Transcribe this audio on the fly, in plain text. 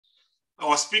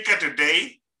Our speaker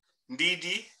today,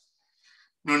 Ndidi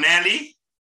Nwuneli,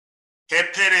 her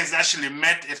parents actually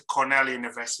met at Cornell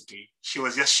University. She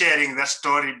was just sharing that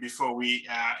story before we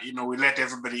let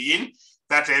everybody in,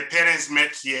 that her parents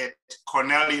met here at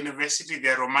Cornell University.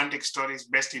 Their romantic story is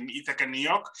based in Ithaca, New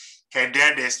York. Her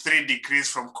dad has 3 degrees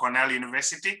from Cornell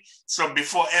University. So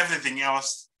before everything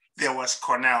else, there was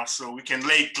Cornell. So we can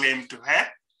lay claim to her.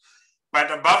 But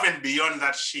above and beyond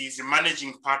that, she's a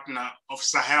managing partner of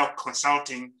Sahel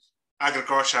Consulting,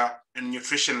 Agriculture and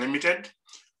Nutrition Limited,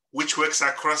 which works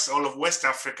across all of West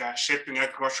Africa, shaping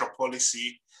agricultural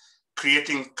policy,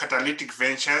 creating catalytic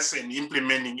ventures, and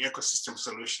implementing ecosystem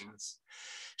solutions.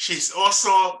 She's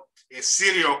also a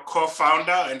serial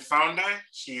co-founder and founder.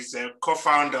 She's a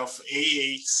co-founder of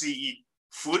AACE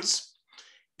Foods,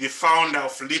 the founder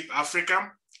of Leap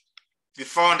Africa, the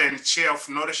founder and chair of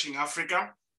Nourishing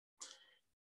Africa,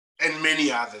 and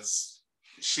many others.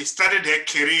 She started her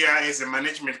career as a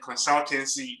management consultant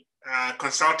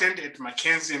at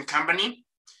McKinsey Company.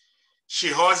 She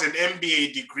holds an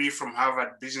M.B.A. degree from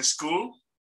Harvard Business School.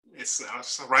 It's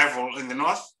a rival in the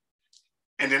North,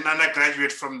 and an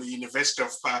undergraduate from the University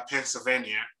of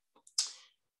Pennsylvania.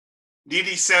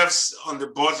 Ndidi serves on the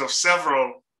boards of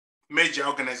several major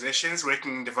organizations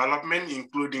working in development,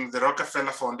 including the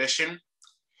Rockefeller Foundation,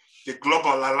 the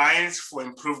Global Alliance for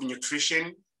Improved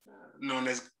Nutrition, known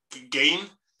as GAIN,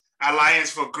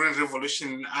 Alliance for Green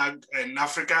Revolution in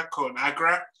Africa, called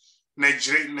AGRA,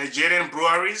 Nigerian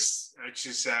Breweries, which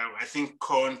is, I think,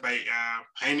 owned by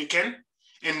Heineken,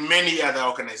 and many other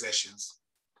organizations.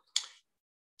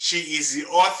 She is the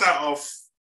author of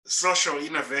Social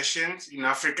Innovations in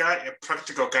Africa, a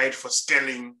practical guide for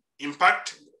scaling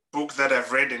impact, book that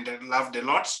I've read and loved a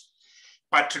lot.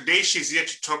 But today she's here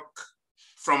to talk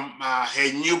from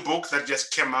her new book that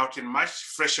just came out in March,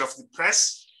 fresh off the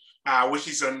press, which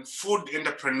is on food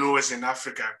entrepreneurs in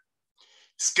Africa,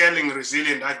 scaling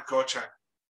resilient agriculture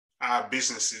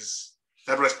businesses,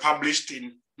 that was published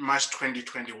in March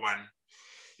 2021.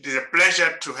 It is a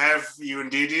pleasure to have you,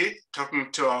 Ndidi,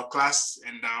 talking to our class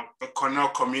and our Cornell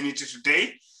community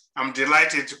today. I'm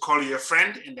delighted to call you a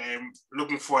friend, and I'm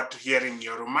looking forward to hearing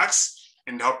your remarks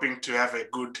and hoping to have a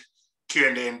good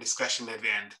Q&A and discussion at the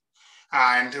end.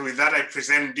 And with that, I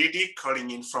present Ndidi,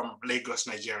 calling in from Lagos,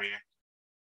 Nigeria.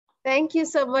 Thank you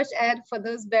so much, Ed, for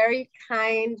those very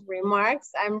kind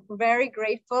remarks. I'm very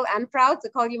grateful and proud to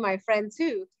call you my friend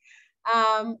too.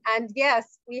 And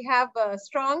yes, we have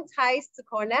strong ties to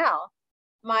Cornell.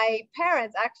 My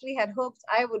parents actually had hoped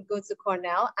I would go to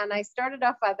Cornell, and I started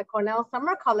off at the Cornell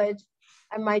Summer College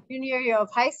in my junior year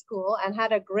of high school and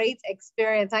had a great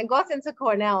experience. I got into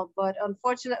Cornell, but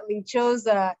unfortunately chose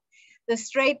the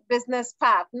straight business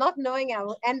path, not knowing I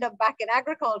will end up back in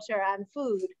agriculture and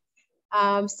food.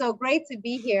 So great to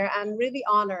be here and really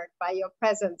honored by your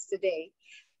presence today.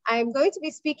 I'm going to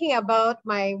be speaking about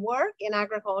my work in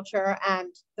agriculture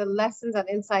and the lessons and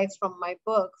insights from my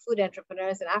book, Food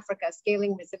Entrepreneurs in Africa,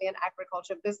 Scaling Resilient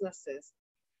Agriculture Businesses.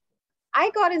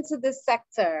 I got into this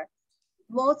sector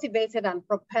motivated and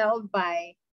propelled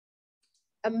by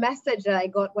a message that I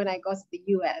got when I got to the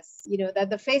US,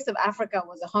 that the face of Africa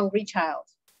was a hungry child.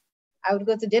 I would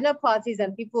go to dinner parties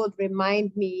and people would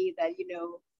remind me that,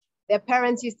 their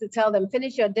parents used to tell them,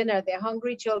 finish your dinner, they're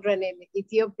hungry children in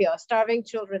Ethiopia, or starving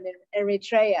children in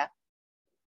Eritrea.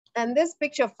 And this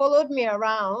picture followed me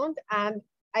around, and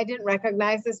I didn't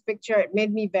recognize this picture. It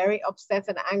made me very upset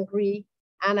and angry.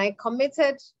 And I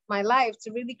committed my life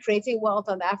to really creating wealth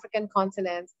on the African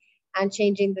continent and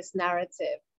changing this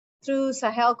narrative. Through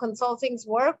Sahel Consulting's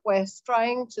work, we're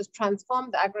trying to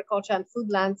transform the agriculture and food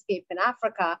landscape in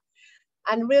Africa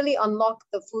and really unlock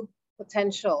the food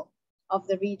potential of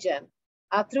the region.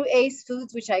 Through AACE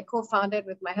Foods, which I co-founded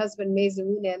with my husband, Ndidi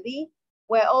Nwuneli,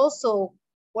 we're also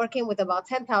working with about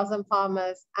 10,000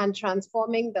 farmers and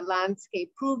transforming the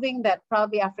landscape, proving that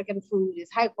proudly African food is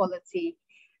high quality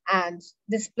and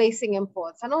displacing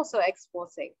imports and also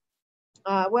exporting.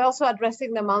 We're also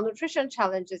addressing the malnutrition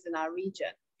challenges in our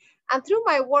region. And through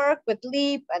my work with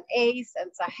LEAP and AACE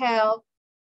and Sahel,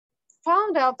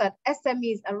 found out that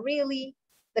SMEs are really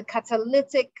the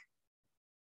catalytic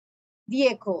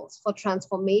vehicles for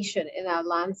transformation in our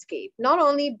landscape, not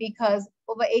only because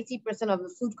over 80% of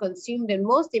the food consumed in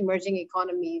most emerging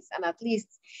economies, and at least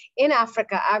in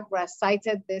Africa, AGRA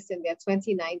cited this in their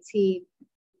 2019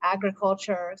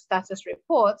 agriculture status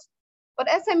report, but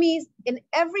SMEs in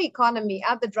every economy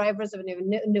are the drivers of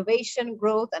innovation,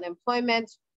 growth, and employment,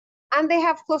 and they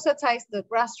have closer ties to the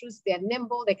grassroots. They're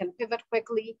nimble, they can pivot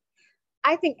quickly.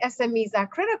 I think SMEs are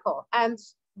critical, and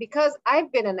because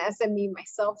I've been an SME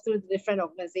myself through the different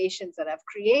organizations that I've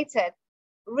created,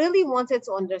 really wanted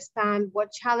to understand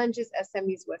what challenges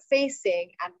SMEs were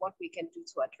facing and what we can do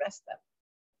to address them.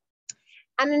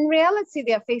 And in reality,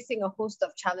 they are facing a host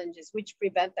of challenges which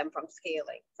prevent them from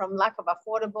scaling, from lack of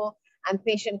affordable and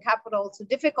patient capital to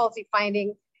difficulty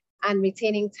finding and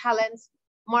retaining talent,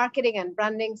 marketing and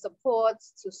branding support,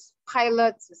 to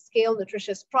pilot, to scale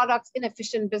nutritious products,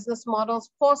 inefficient business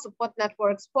models, poor support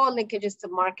networks, poor linkages to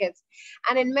markets,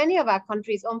 and in many of our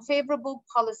countries, unfavorable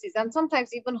policies and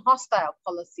sometimes even hostile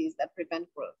policies that prevent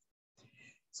growth.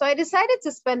 So I decided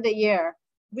to spend a year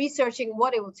researching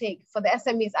what it will take for the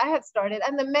SMEs I had started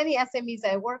and the many SMEs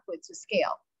I work with to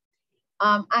scale.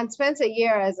 And spent a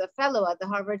year as a fellow at the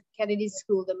Harvard Kennedy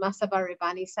School, the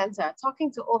Mossavar-Rahmani Center,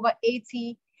 talking to over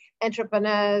 80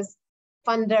 entrepreneurs,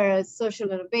 funders,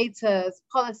 social innovators,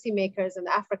 policymakers in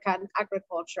the African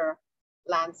agriculture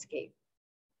landscape.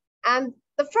 And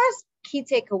the first key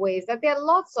takeaway is that there are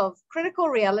lots of critical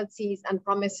realities and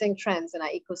promising trends in our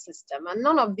ecosystem, and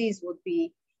none of these would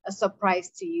be a surprise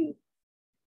to you.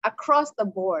 Across the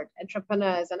board,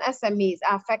 entrepreneurs and SMEs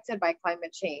are affected by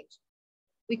climate change.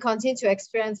 We continue to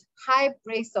experience high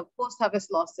rates of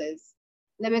post-harvest losses,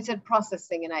 limited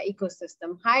processing in our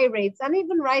ecosystem, high rates, and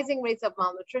even rising rates of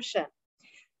malnutrition,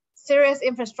 serious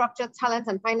infrastructure, talent,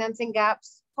 and financing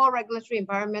gaps, poor regulatory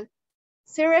environment,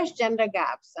 serious gender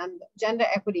gaps, and gender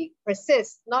equity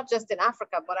persist, not just in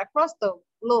Africa, but across the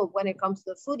globe when it comes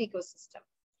to the food ecosystem.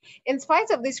 In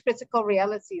spite of these critical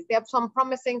realities, there are some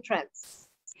promising trends.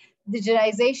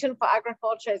 Digitization for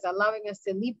agriculture is allowing us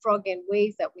to leapfrog in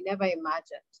ways that we never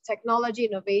imagined. Technology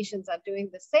innovations are doing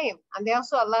the same, and they're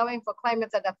also allowing for climate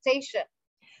adaptation.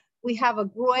 We have a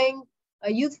growing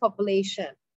youth population.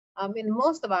 In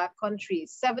most of our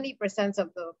countries, 70%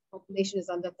 of the population is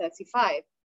under 35,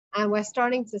 and we're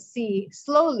starting to see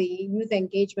slowly youth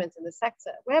engagement in the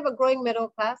sector. We have a growing middle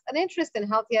class, an interest in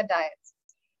healthier diets,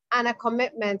 and a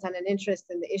commitment and an interest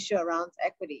in the issue around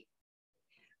equity.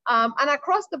 And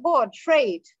across the board,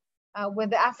 trade,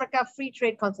 with the Africa Free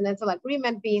Trade Continental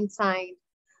Agreement being signed,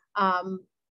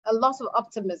 a lot of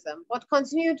optimism, but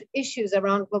continued issues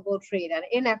around global trade and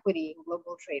inequity in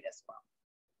global trade as well.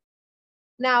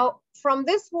 Now, from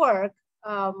this work,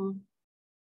 and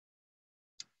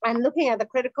looking at the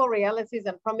critical realities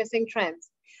and promising trends,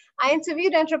 I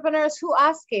interviewed entrepreneurs who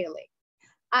are scaling.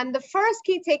 And the first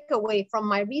key takeaway from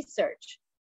my research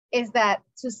is that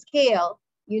to scale,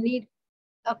 you need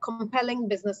a compelling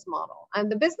business model.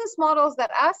 And the business models that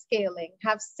are scaling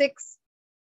have 6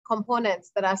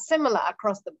 components that are similar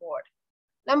across the board.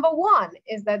 Number one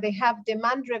is that they have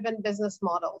demand-driven business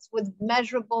models with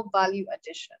measurable value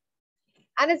addition.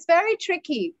 And it's very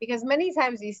tricky because many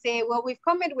times you say, well, we've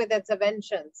come in with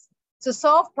interventions to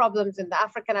solve problems in the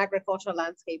African agricultural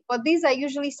landscape, but these are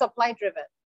usually supply-driven,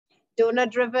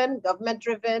 donor-driven,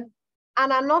 government-driven,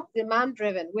 and are not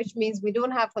demand-driven, which means we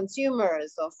don't have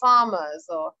consumers or farmers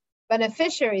or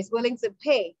beneficiaries willing to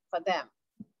pay for them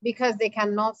because they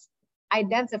cannot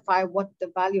identify what the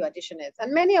value addition is.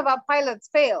 And many of our pilots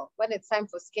fail when it's time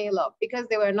for scale up because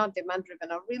they were not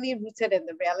demand-driven or really rooted in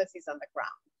the realities on the ground.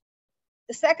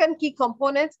 The second key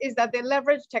component is that they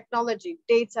leverage technology,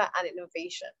 data, and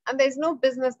innovation. And there's no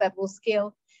business that will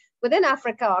scale within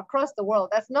Africa or across the world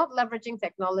that's not leveraging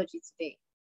technology today.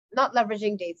 Not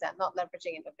leveraging data, not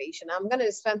leveraging innovation. I'm going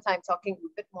to spend time talking a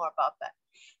bit more about that.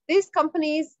 These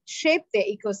companies shape their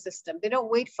ecosystem. They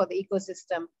don't wait for the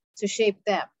ecosystem to shape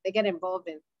them. They get involved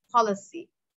in policy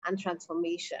and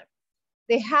transformation.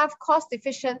 They have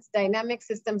cost-efficient, dynamic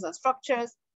systems and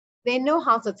structures. They know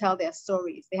how to tell their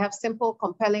stories. They have simple,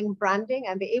 compelling branding,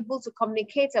 and they're able to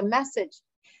communicate a message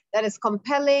that is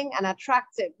compelling and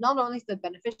attractive, not only to the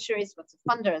beneficiaries, but to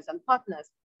funders and partners.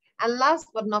 And last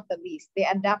but not the least, they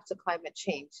adapt to climate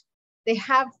change. They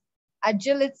have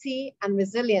agility and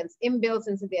resilience inbuilt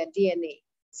into their DNA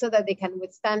so that they can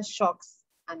withstand shocks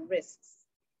and risks.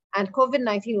 And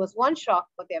COVID-19 was one shock,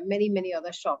 but there are many, many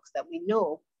other shocks that we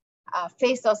know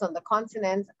face us on the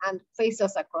continent and face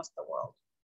us across the world.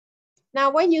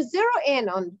 Now, when you zero in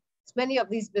on many of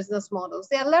these business models,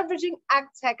 they are leveraging ag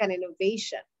tech and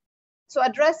innovation to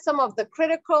address some of the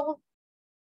critical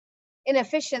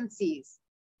inefficiencies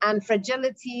and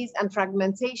fragilities and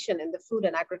fragmentation in the food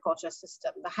and agriculture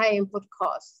system, the high input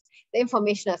costs, the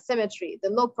information asymmetry, the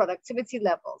low productivity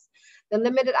levels, the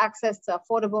limited access to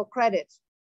affordable credit.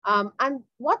 And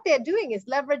what they're doing is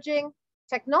leveraging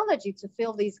technology to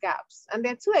fill these gaps. And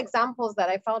there are 2 examples that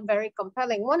I found very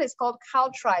compelling. One is called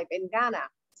CowTribe in Ghana.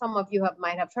 Some of you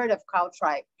might have heard of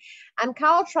CowTribe. And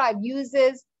CowTribe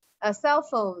uses cell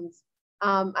phones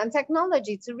and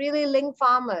technology to really link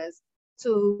farmers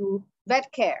to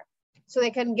vet care. So they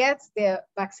can get their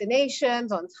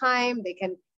vaccinations on time, they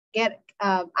can get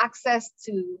access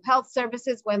to health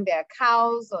services when their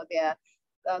cows or their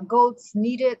goats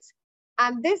need it.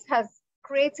 And this has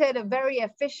created a very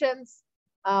efficient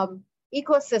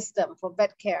ecosystem for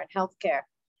vet care and healthcare,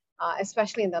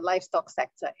 especially in the livestock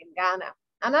sector in Ghana.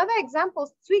 Another example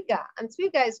is Twiga, and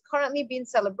Twiga is currently being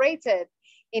celebrated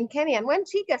in Kenya. And when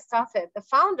Twiga started, the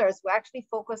founders were actually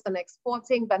focused on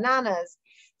exporting bananas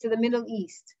to the Middle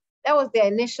East. That was their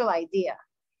initial idea.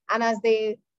 And as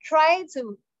they tried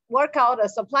to work out a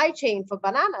supply chain for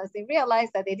bananas, they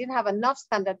realized that they didn't have enough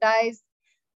standardized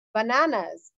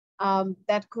bananas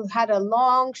that had a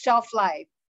long shelf life,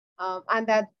 and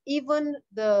that even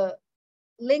the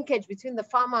linkage between the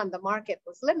farmer and the market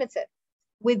was limited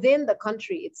within the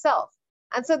country itself.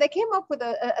 And so they came up with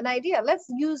an idea. Let's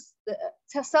use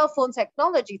the cell phone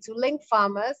technology to link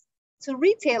farmers to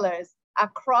retailers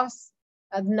across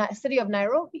the city of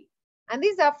Nairobi. And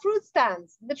these are fruit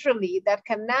stands, literally, that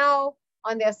can now,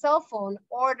 on their cell phone,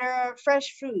 order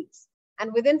fresh fruits.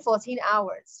 And within 14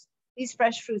 hours, these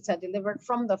fresh fruits are delivered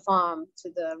from the farm to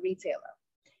the retailer.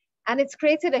 And it's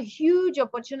created a huge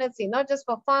opportunity, not just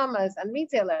for farmers and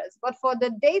retailers, but for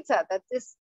the data that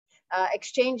these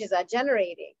exchanges are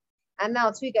generating. And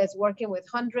now Twiga is working with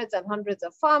hundreds and hundreds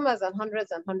of farmers and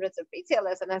hundreds of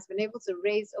retailers, and has been able to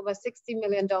raise over $60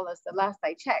 million the last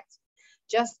I checked,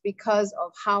 just because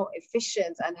of how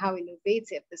efficient and how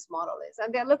innovative this model is.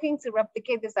 And they're looking to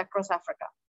replicate this across Africa.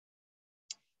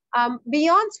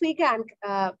 Beyond Twiga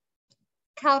and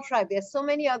CalTribe, there's so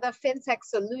many other fintech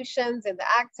solutions in the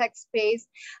ag tech space,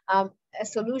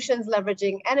 solutions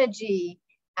leveraging energy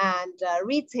and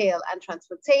retail and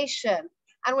transportation.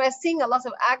 And we're seeing a lot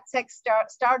of ag tech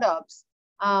startups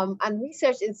and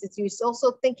research institutes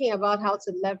also thinking about how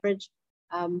to leverage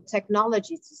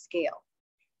technology to scale.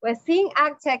 We're seeing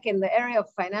ag tech in the area of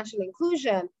financial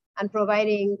inclusion and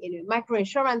providing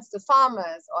microinsurance to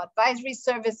farmers or advisory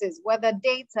services, weather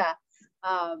data,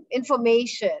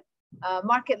 information,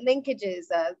 market linkages,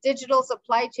 digital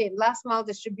supply chain, last mile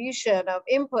distribution of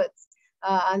inputs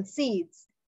and seeds,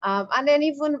 and then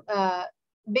even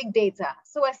big data.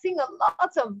 So we're seeing a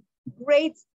lot of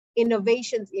great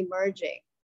innovations emerging.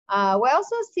 We're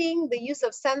also seeing the use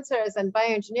of sensors and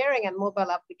bioengineering and mobile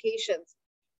applications.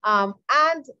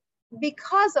 And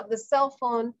because of the cell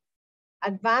phone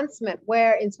advancement,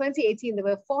 where in 2018, there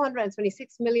were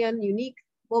 426 million unique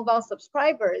mobile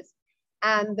subscribers,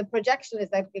 and the projection is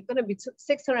that it's going to be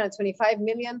 625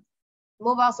 million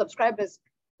mobile subscribers,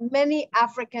 many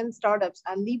African startups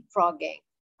are leapfrogging,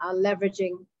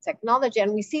 leveraging technology.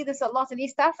 And we see this a lot in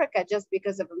East Africa just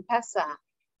because of M-Pesa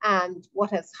and what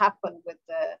has happened with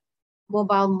the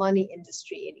mobile money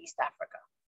industry in East Africa.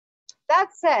 That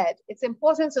said, it's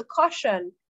important to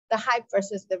caution the hype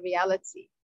versus the reality.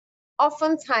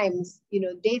 Oftentimes,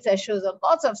 data shows a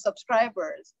lot of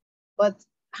subscribers, but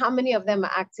how many of them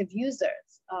are active users?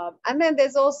 And then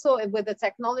there's also, with the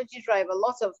technology drive, a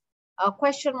lot of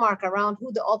question mark around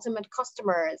who the ultimate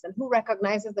customer is and who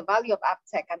recognizes the value of app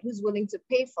tech and who's willing to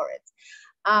pay for it.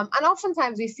 And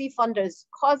oftentimes we see funders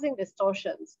causing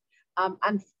distortions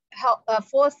and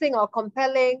forcing or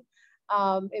compelling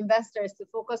investors to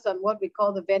focus on what we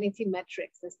call the vanity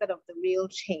metrics instead of the real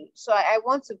change. So I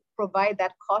want to provide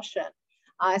that caution,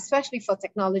 especially for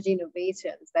technology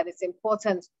innovations, that it's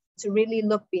important to really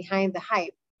look behind the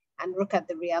hype and look at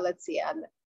the reality. And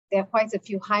there are quite a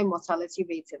few high mortality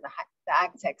rates in the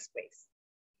ag tech space.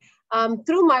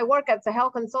 Through my work at Sahel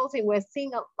Consulting, we're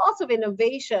seeing a lot of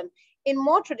innovation in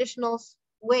more traditional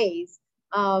ways.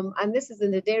 And this is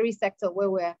in the dairy sector, where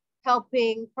we're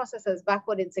helping processors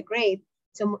backward integrate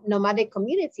to nomadic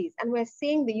communities. And we're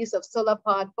seeing the use of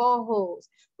solar-powered boreholes.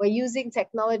 We're using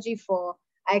technology for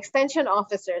our extension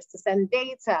officers to send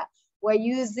data. We're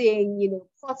using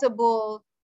portable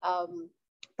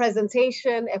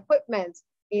presentation equipment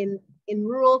in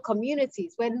rural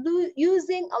communities. We're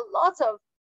using a lot of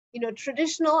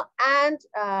traditional and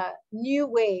new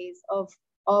ways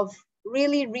of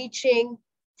really reaching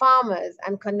farmers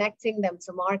and connecting them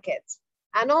to markets,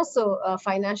 and also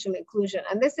financial inclusion.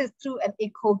 And this is through a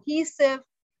cohesive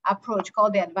approach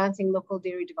called the Advancing Local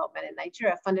Dairy Development in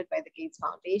Nigeria, funded by the Gates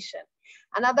Foundation.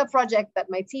 Another project that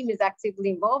my team is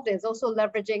actively involved in is also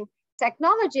leveraging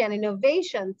technology and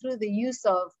innovation through the use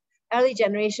of early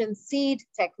generation seed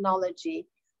technology,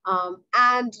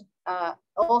 and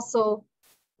also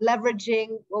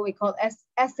leveraging what we call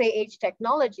SAH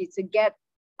technology to get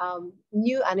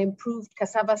new and improved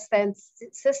cassava stand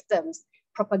systems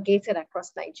propagated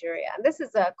across Nigeria. And this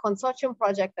is a consortium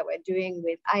project that we're doing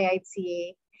with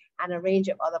IITA and a range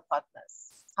of other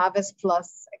partners, Harvest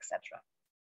Plus, etc.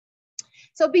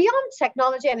 So beyond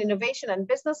technology and innovation and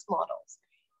business models,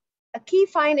 a key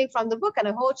finding from the book, and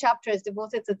a whole chapter is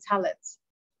devoted to talent.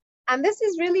 And this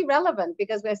is really relevant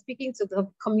because we're speaking to the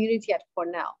community at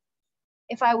Cornell.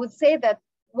 If I would say that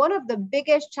one of the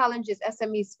biggest challenges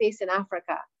SMEs face in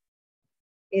Africa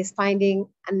is finding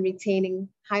and retaining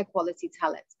high quality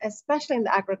talent, especially in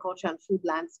the agriculture and food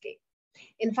landscape.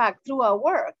 In fact, through our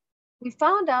work, we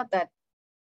found out that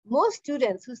most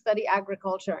students who study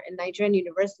agriculture in Nigerian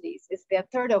universities is their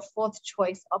third or fourth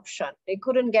choice option. They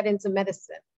couldn't get into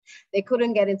medicine. They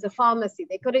couldn't get into pharmacy.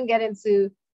 They couldn't get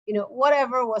into,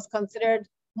 whatever was considered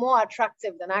more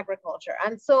attractive than agriculture.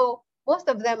 And so most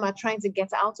of them are trying to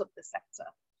get out of the sector.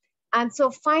 And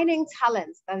so finding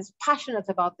talent that is passionate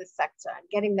about this sector and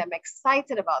getting them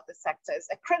excited about the sector is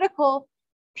a critical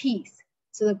piece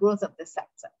to the growth of the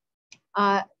sector.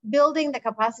 Building the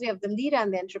capacity of the leader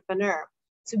and the entrepreneur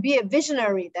to be a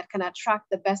visionary that can attract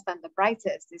the best and the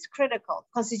brightest is critical.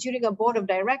 Constituting a board of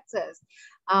directors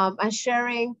and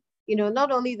sharing,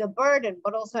 not only the burden,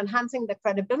 but also enhancing the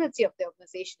credibility of the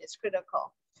organization is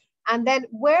critical. And then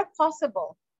where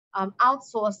possible,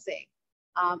 outsourcing,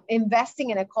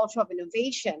 investing in a culture of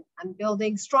innovation and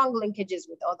building strong linkages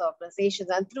with other organizations.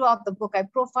 And throughout the book, I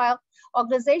profile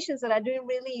organizations that are doing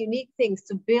really unique things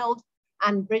to build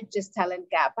and bridge this talent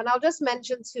gap. And I'll just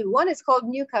mention two. One is called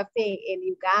New Cafe in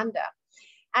Uganda.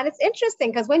 And it's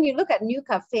interesting because when you look at New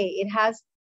Cafe, it has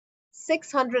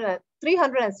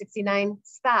 369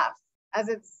 staff as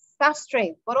its staff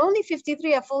strength, but only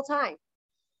 53 are full-time.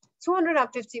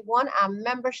 251 are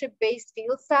membership-based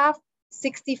field staff,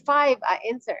 65 are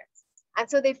interns. And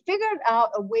so they figured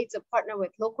out a way to partner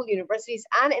with local universities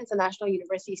and international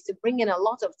universities to bring in a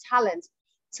lot of talent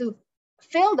to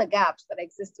fill the gaps that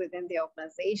exist within the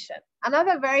organization.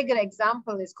 Another very good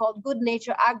example is called Good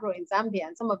Nature Agro in Zambia,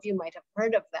 and some of you might have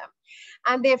heard of them.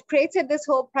 And they've created this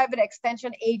whole private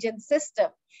extension agent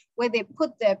system where they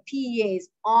put their PEAs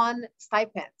on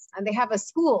stipends, and they have a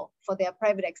school for their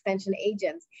private extension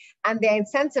agents, and they're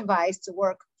incentivized to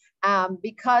work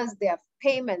because their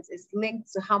payments is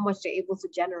linked to how much they're able to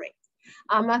generate.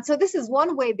 And so this is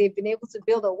one way they've been able to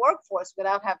build a workforce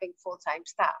without having full-time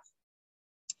staff.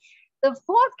 The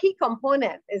fourth key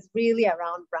component is really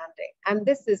around branding, and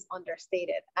this is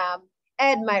understated.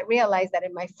 Ed might realize that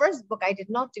in my first book, I did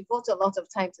not devote a lot of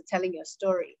time to telling your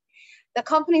story. The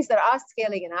companies that are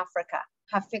scaling in Africa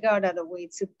have figured out a way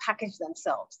to package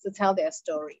themselves to tell their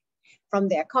story, from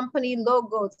their company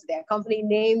logo to their company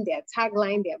name, their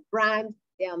tagline, their brand,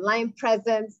 their online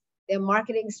presence, their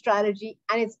marketing strategy,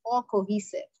 and it's all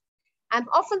cohesive. And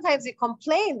oftentimes they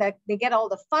complain that they get all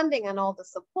the funding and all the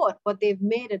support, but they've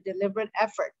made a deliberate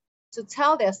effort to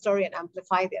tell their story and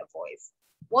amplify their voice.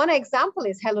 One example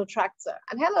is Hello Tractor.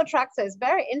 And Hello Tractor is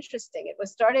very interesting. It was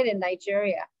started in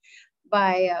Nigeria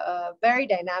by a very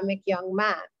dynamic young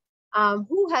man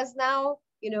who has now,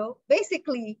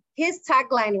 basically his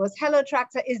tagline was Hello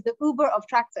Tractor is the Uber of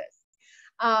tractors.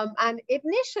 And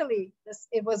initially,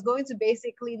 it was going to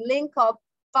basically link up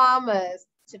farmers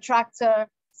to tractor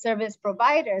service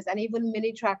providers and even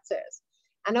mini tractors.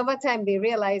 And over time, they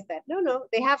realized that, no,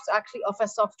 they have to actually offer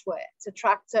software to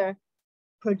tractor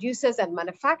producers and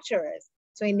manufacturers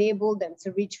to enable them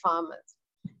to reach farmers.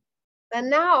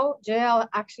 And now JL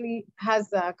actually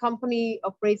has a company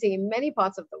operating in many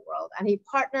parts of the world, and he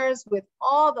partners with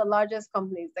all the largest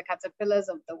companies, the Caterpillars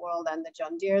of the world and the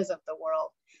John Deeres of the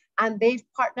world. And they've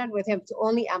partnered with him to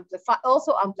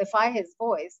also amplify his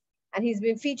voice. And he's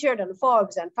been featured on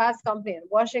Forbes and Fast Company and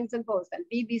Washington Post and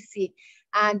BBC.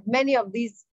 And many of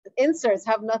these inserts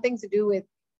have nothing to do with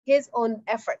his own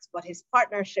efforts, but his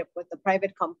partnership with the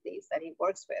private companies that he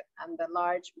works with and the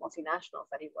large multinationals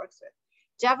that he works with.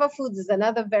 Java Foods is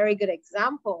another very good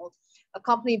example, a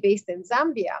company based in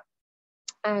Zambia.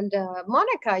 And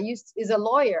Monica is a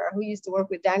lawyer who used to work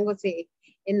with Dangote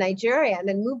in Nigeria and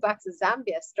then moved back to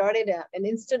Zambia, started an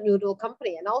instant noodle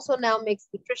company, and also now makes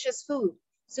nutritious food,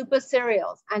 super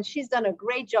cereals. And she's done a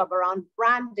great job around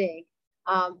branding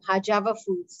her Java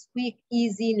Foods, quick,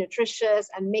 easy, nutritious,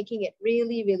 and making it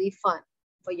really, really fun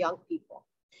for young people.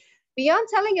 Beyond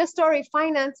telling your story,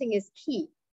 financing is key.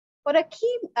 But a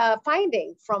key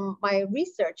finding from my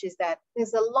research is that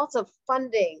there's a lot of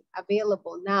funding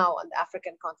available now on the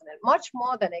African continent, much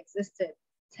more than existed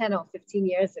 10 or 15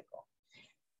 years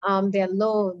ago. There are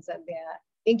loans and there are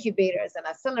incubators and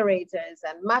accelerators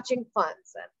and matching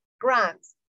funds and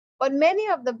grants, but many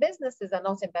of the businesses are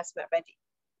not investment ready.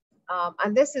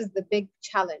 And this is the big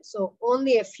challenge. So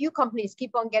only a few companies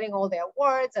keep on getting all their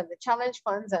awards and the challenge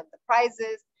funds and the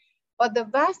prizes, but the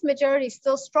vast majority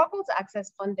still struggle to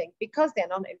access funding because they're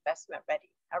not investment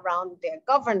ready around their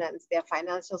governance, their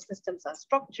financial systems and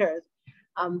structures,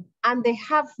 And they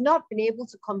have not been able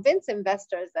to convince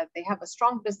investors that they have a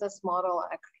strong business model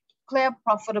and a clear,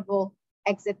 profitable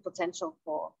exit potential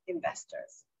for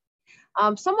investors.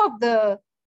 Some of the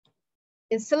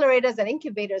accelerators and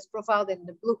incubators profiled in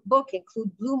the book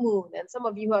include Blue Moon, and some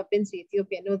of you who have been to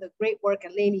Ethiopia know the great work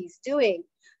Eleni is doing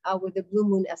with the Blue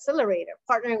Moon Accelerator,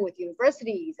 partnering with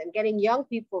universities and getting young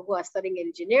people who are studying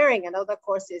engineering and other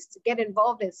courses to get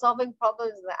involved in solving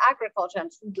problems in the agriculture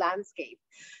and food landscape,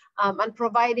 and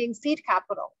providing seed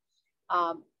capital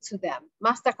to them.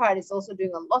 MasterCard is also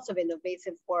doing a lot of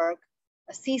innovative work,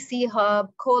 a CC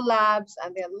Hub, collabs,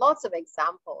 and there are lots of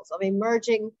examples of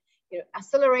emerging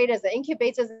accelerators and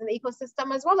incubators in the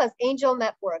ecosystem, as well as angel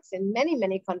networks in many,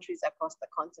 many countries across the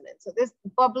continent. So this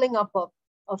bubbling up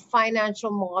of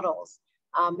financial models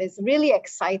is really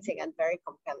exciting and very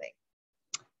compelling.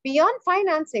 Beyond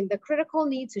financing, the critical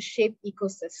need to shape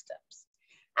ecosystems.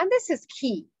 And this is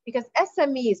key because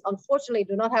SMEs, unfortunately,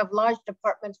 do not have large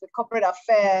departments with corporate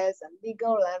affairs and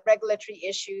legal and regulatory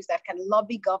issues that can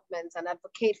lobby governments and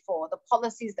advocate for the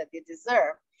policies that they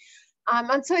deserve.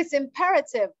 And so it's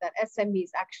imperative that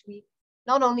SMEs actually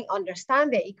not only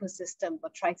understand their ecosystem,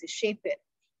 but try to shape it,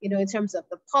 in terms of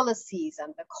the policies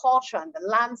and the culture and the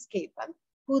landscape and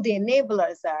who the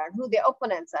enablers are, and who their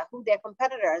opponents are, who their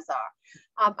competitors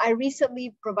are. I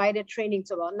recently provided training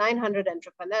to about 900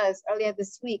 entrepreneurs earlier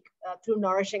this week through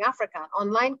Nourishing Africa, an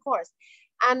online course.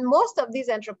 And most of these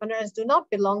entrepreneurs do not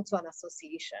belong to an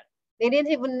association. They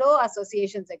didn't even know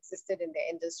associations existed in their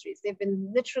industries. They've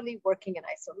been literally working in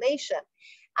isolation.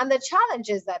 And the challenge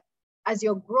is that as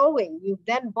you're growing, you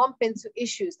then bump into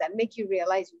issues that make you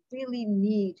realize you really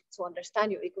need to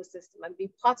understand your ecosystem and be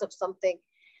part of something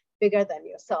bigger than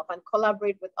yourself and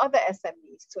collaborate with other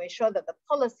SMEs to ensure that the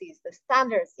policies, the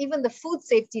standards, even the food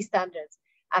safety standards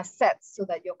are set so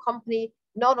that your company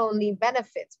not only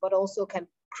benefits, but also can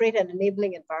create an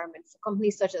enabling environment for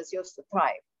companies such as yours to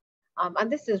thrive.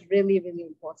 And this is really, really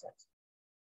important.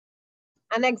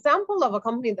 An example of a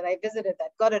company that I visited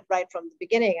that got it right from the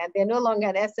beginning, and they're no longer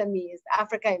an SME, is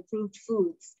Africa Improved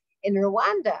Foods in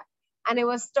Rwanda. And it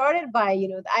was started by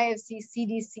the IFC,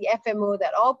 CDC, FMO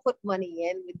that all put money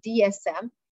in with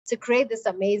DSM to create this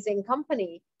amazing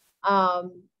company.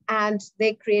 And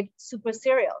they create super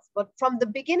cereals. But from the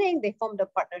beginning, they formed a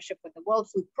partnership with the World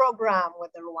Food Program,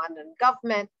 with the Rwandan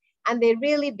government. And they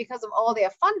really, because of all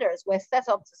their funders, were set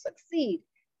up to succeed.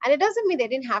 And it doesn't mean they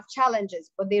didn't have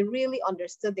challenges, but they really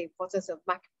understood the importance of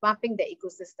mapping the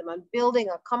ecosystem and building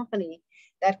a company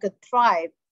that could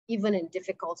thrive even in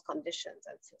difficult conditions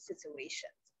and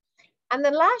situations. And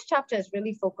the last chapter is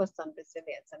really focused on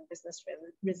resilience and business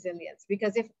resilience,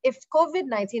 because if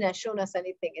COVID-19 has shown us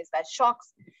anything, is that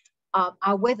shocks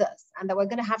are with us and that we're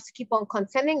going to have to keep on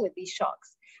contending with these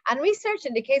shocks. And research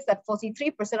indicates that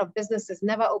 43% of businesses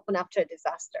never open after a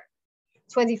disaster.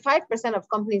 25% of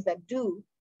companies that do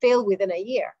fail within a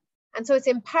year. And so it's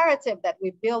imperative that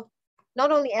we build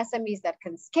not only SMEs that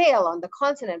can scale on the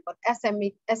continent, but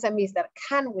SMEs that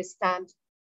can withstand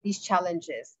these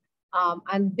challenges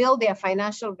and build their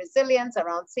financial resilience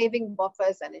around saving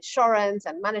buffers and insurance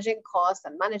and managing costs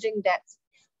and managing debts,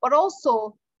 but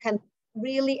also can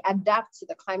really adapt to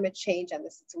the climate change and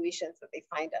the situations that they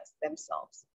find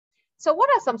themselves. So what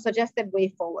are some suggested way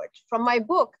forward? From my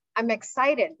book, I'm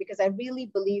excited because I really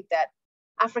believe that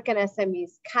African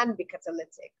SMEs can be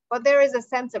catalytic, but there is a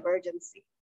sense of urgency.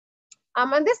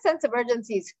 And this sense of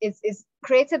urgency is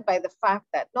created by the fact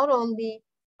that not only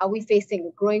are we facing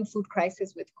a growing food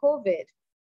crisis with COVID,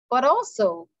 but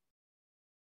also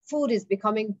food is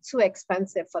becoming too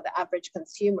expensive for the average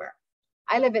consumer.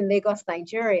 I live in Lagos,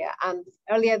 Nigeria, and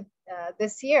earlier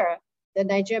this year, the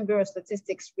Nigerian Bureau of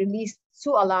Statistics released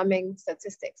two alarming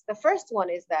statistics. The first one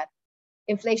is that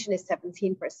inflation is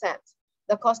 17%.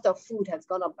 The cost of food has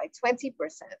gone up by 20%.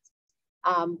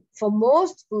 For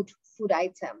most food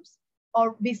items,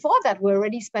 or before that, we're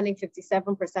already spending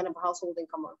 57% of household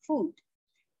income on food.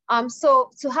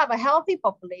 So to have a healthy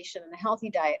population and a healthy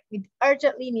diet, we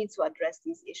urgently need to address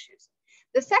these issues.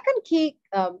 The second key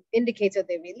indicator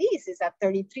they release is that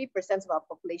 33% of our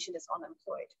population is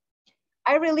unemployed.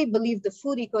 I really believe the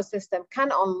food ecosystem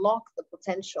can unlock the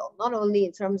potential, not only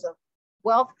in terms of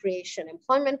wealth creation,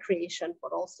 employment creation,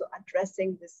 but also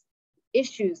addressing these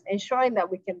issues, ensuring that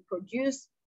we can produce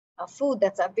a food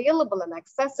that's available and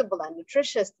accessible and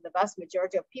nutritious to the vast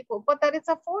majority of people, but that it's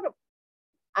affordable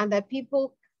and that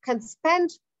people can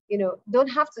spend, don't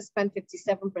have to spend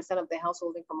 57% of their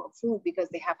household income on food because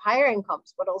they have higher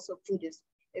incomes, but also food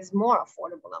is more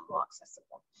affordable and more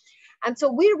accessible. And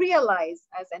so we realize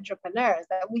as entrepreneurs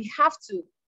that we have to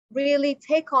really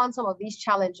take on some of these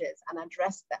challenges and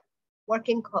address them.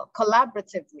 working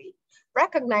collaboratively,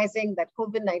 recognizing that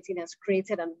COVID-19 has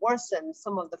created and worsened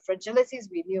some of the fragilities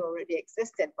we knew already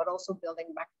existed, but also building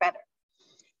back better.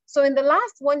 So in the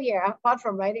last 1 year, apart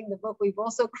from writing the book, we've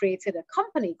also created a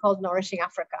company called Nourishing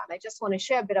Africa. And I just want to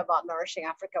share a bit about Nourishing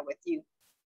Africa with you.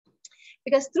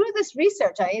 Because through this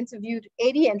research, I interviewed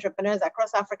 80 entrepreneurs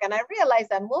across Africa, and I realized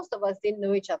that most of us didn't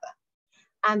know each other,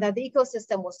 and that the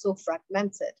ecosystem was so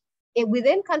fragmented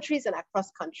within countries and across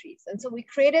countries. And so we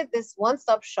created this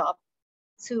one-stop shop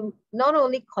to not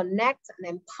only connect and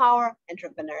empower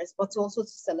entrepreneurs, but also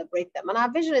to celebrate them. And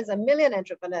our vision is 1 million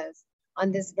entrepreneurs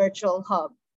on this virtual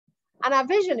hub. And our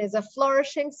vision is a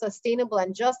flourishing, sustainable,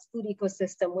 and just food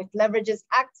ecosystem which leverages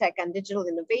agtech and digital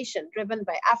innovation driven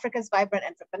by Africa's vibrant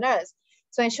entrepreneurs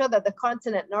to ensure that the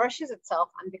continent nourishes itself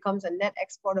and becomes a net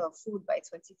exporter of food by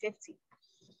 2050.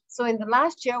 So in the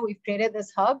last year, we've created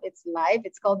this hub. It's live.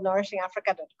 It's called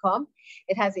nourishingafrica.com.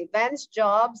 It has events,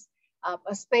 jobs,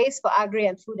 a space for agri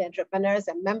and food entrepreneurs,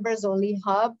 and members-only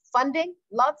hub, funding,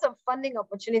 lots of funding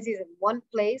opportunities in one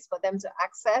place for them to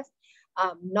access,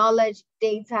 knowledge,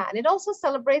 data, and it also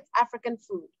celebrates African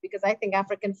food, because I think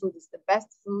African food is the best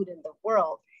food in the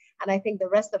world. And I think the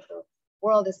rest of the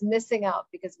world is missing out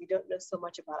because we don't know so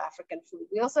much about African food.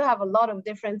 We also have a lot of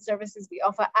different services. We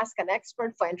offer Ask an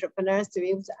Expert for entrepreneurs to be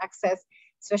able to access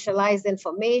specialized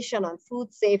information on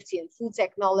food safety and food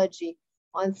technology,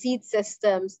 on seed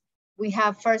systems. We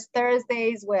have First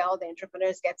Thursdays where all the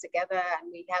entrepreneurs get together,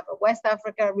 and we have a West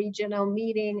Africa regional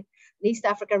meeting, an East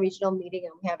Africa regional meeting,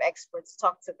 and we have experts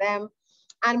talk to them.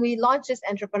 And we launched this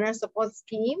entrepreneur support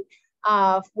scheme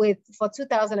for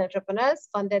 2,000 entrepreneurs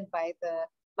funded by the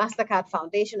MasterCard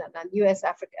Foundation and US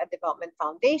Africa Development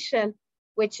Foundation,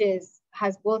 which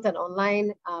has both an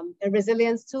online a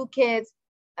resilience toolkit,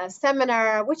 a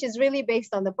seminar, which is really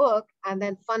based on the book, and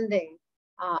then funding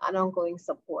and ongoing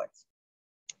support.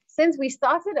 Since we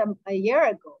started a year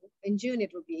ago, in June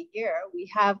it will be a year,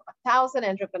 we have 1,000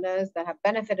 entrepreneurs that have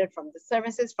benefited from the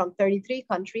services from 33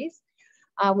 countries.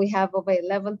 We have over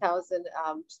 11,000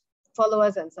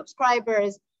 followers and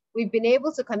subscribers. We've been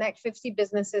able to connect 50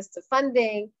 businesses to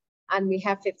funding, and we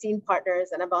have 15 partners,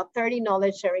 and about 30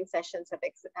 knowledge sharing sessions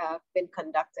have been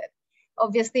conducted.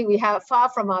 Obviously, we have far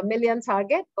from our 1 million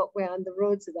target, but we're on the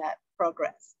road to that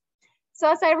progress.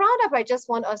 So as I round up, I just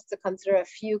want us to consider a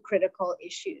few critical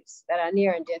issues that are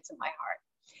near and dear to my heart.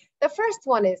 The first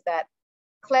one is that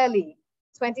clearly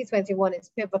 2021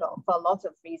 is pivotal for a lot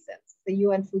of reasons. The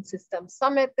UN Food System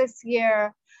Summit this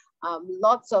year,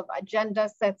 lots of agenda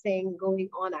setting going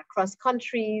on across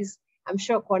countries. I'm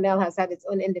sure Cornell has had its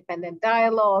own independent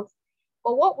dialogues.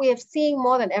 But what we have seen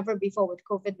more than ever before with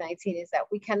COVID-19 is that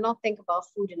we cannot think about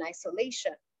food in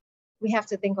isolation. We have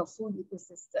to think of food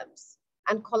ecosystems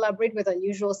and collaborate with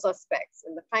unusual suspects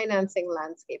in the financing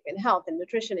landscape, in health, in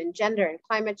nutrition, in gender, in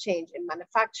climate change, in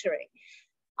manufacturing.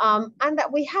 And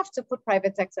that we have to put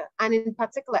private sector, and in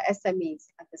particular SMEs,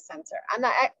 at the center. And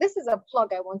this is a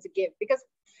plug I want to give, because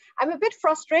I'm a bit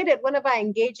frustrated whenever I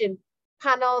engage in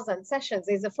panels and sessions.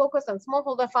 There's a focus on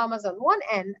smallholder farmers on one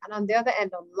end, and on the other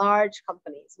end on large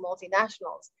companies,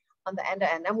 multinationals on the other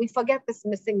end. And we forget this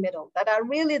missing middle that are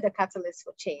really the catalyst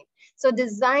for change. So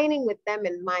designing with them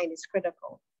in mind is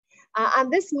critical.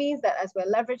 And this means that as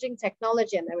we're leveraging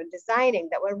technology and we're designing,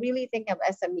 that we're really thinking of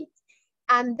SMEs.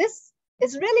 And this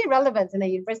is really relevant in a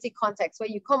university context where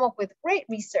you come up with great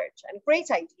research and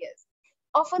great ideas.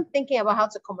 Often thinking about how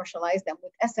to commercialize them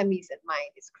with SMEs in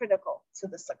mind is critical to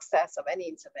the success of any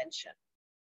intervention.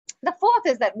 The fourth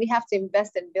is that we have to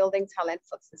invest in building talent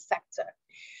for the sector.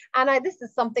 And this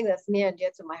is something that's near and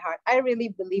dear to my heart. I really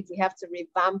believe we have to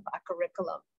revamp our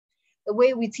curriculum. The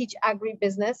way we teach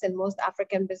agribusiness in most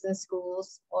African business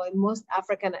schools or in most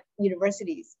African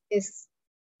universities is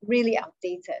really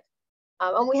outdated.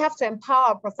 And we have to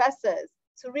empower professors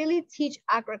to really teach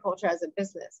agriculture as a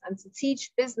business and to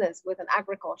teach business with an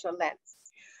agriculture lens,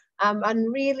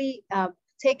 and really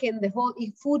take in the whole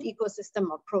food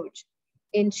ecosystem approach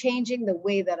in changing the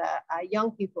way that our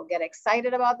young people get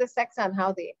excited about the sector and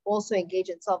how they also engage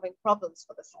in solving problems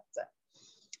for the sector.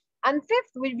 And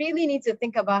fifth, we really need to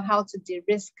think about how to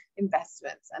de-risk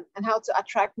investments and how to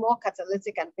attract more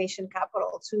catalytic and patient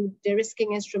capital to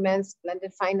de-risking instruments,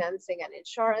 blended financing and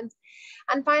insurance.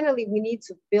 And finally, we need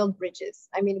to build bridges.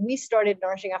 I mean, we started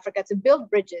Nourishing Africa to build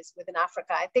bridges within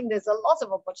Africa. I think there's a lot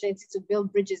of opportunity to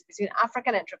build bridges between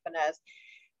African entrepreneurs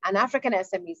and African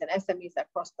SMEs and SMEs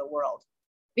across the world,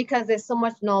 because there's so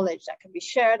much knowledge that can be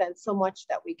shared and so much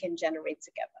that we can generate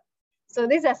together. So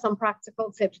these are some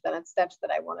practical tips and steps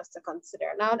that I want us to consider.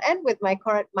 Now I'll end with my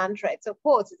current mantra. It's a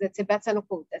quote, it's a Tibetan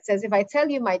quote that says, if I tell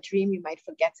you my dream, you might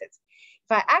forget it.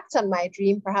 If I act on my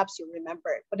dream, perhaps you'll remember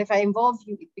it. But if I involve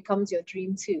you, it becomes your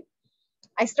dream too.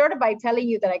 I started by telling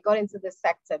you that I got into this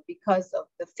sector because of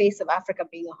the face of Africa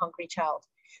being a hungry child.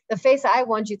 The face I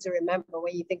want you to remember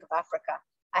when you think of Africa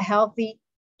are healthy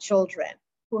children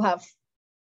who have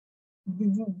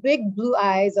big blue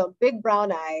eyes or big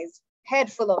brown eyes,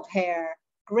 head full of hair,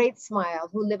 great smile,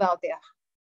 who live out there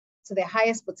to their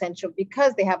highest potential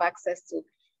because they have access to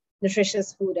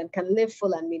nutritious food and can live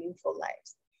full and meaningful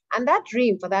lives. And that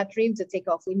dream, for that dream to take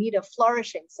off, we need a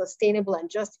flourishing, sustainable, and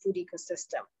just food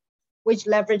ecosystem, which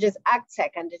leverages ag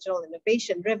tech and digital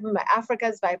innovation driven by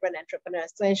Africa's vibrant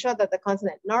entrepreneurs to ensure that the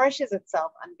continent nourishes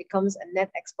itself and becomes a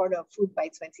net exporter of food by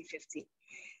 2050.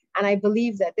 And I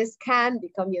believe that this can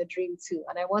become your dream too,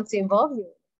 and I want to involve you.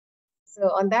 So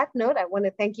on that note, I want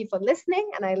to thank you for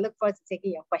listening, and I look forward to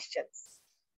taking your questions.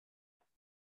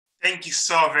 Thank you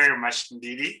so very much,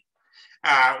 Ndidi.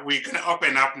 We're going to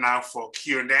open up now for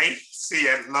Q&A. See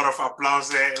a lot of applause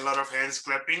there, a lot of hands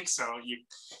clapping. So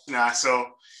so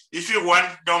if you want,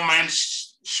 don't mind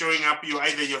showing up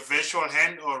either your virtual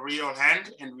hand or real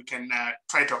hand, and we can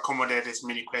try to accommodate as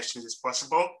many questions as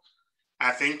possible.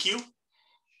 Thank you.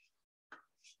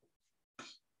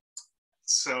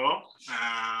 So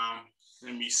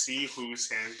let me see whose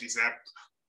hand is up.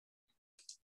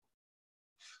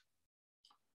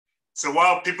 So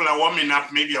while people are warming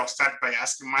up, maybe I'll start by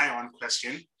asking my own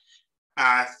question.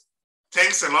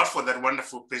 Thanks a lot for that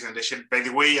wonderful presentation. By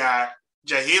the way,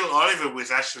 Jahil Oliver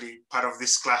was actually part of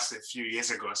this class a few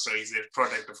years ago, so he's a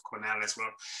product of Cornell as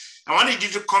well. I wanted you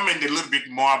to comment a little bit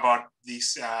more about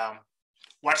this,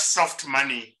 what soft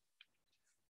money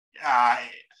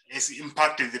has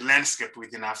impacted the landscape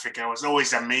within Africa. I was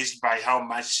always amazed by how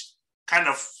much kind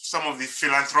of some of the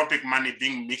philanthropic money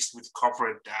being mixed with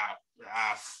corporate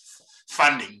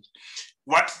funding.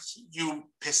 What you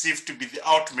perceive to be the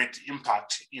ultimate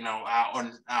impact,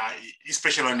 on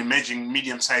especially on emerging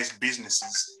medium-sized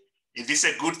businesses? Is this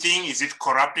a good thing? Is it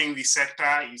corrupting the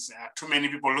sector? Is too many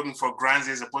people looking for grants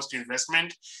as opposed to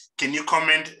investment? Can you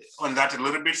comment on that a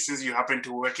little bit, since you happen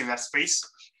to work in that space?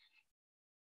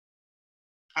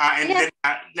 Then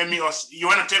let me also, you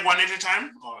want to take one at a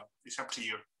time, or it's up to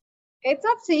you? It's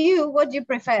up to you. What do you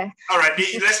prefer? All right,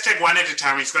 let's take one at a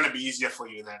time. It's going to be easier for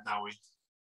you that way.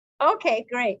 Okay,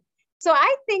 great. So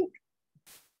I think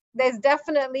there's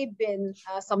definitely been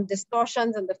some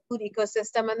distortions in the food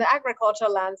ecosystem and the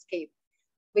agricultural landscape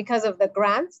because of the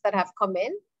grants that have come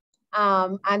in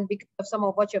and because of some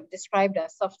of what you've described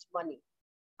as soft money.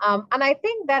 And I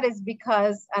think that is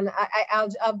because, and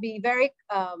I'll be very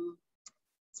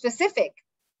specific,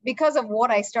 because of what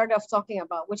I started off talking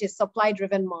about, which is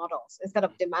supply-driven models instead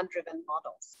of demand-driven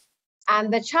models.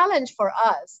 And the challenge for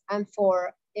us and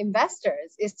for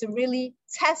investors is to really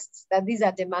test that these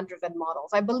are demand-driven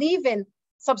models. I believe in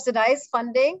subsidized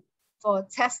funding for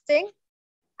testing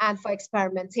and for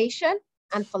experimentation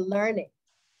and for learning.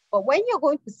 But when you're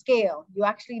going to scale, you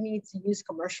actually need to use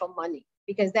commercial money,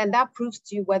 because then that proves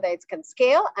to you whether it can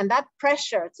scale, and that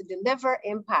pressure to deliver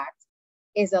impact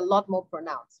is a lot more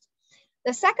pronounced.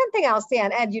 The second thing I'll say,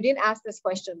 and Ed, you didn't ask this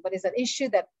question, but it's an issue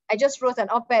that I just wrote an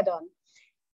op-ed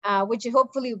on, which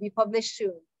hopefully will be published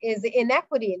soon, is the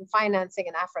inequity in financing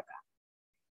in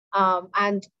Africa.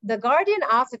 And the Guardian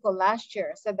article last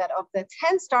year said that of the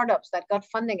 10 startups that got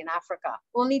funding in Africa,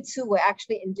 only 2 were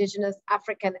actually indigenous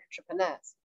African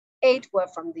entrepreneurs. 8 were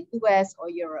from the US or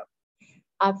Europe.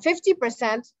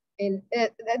 50%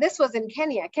 this was in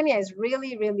Kenya. Kenya is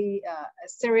really, really a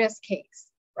serious case,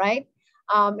 right?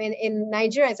 In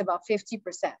Nigeria, it's about 50%.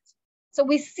 So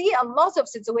we see a lot of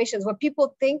situations where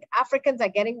people think Africans are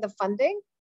getting the funding,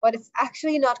 but it's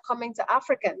actually not coming to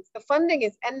Africans. The funding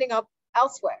is ending up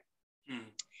elsewhere. Mm.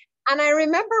 And I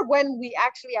remember when we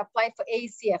actually applied for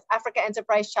AECF, Africa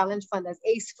Enterprise Challenge Fund, as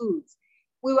AACE Foods.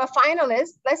 We were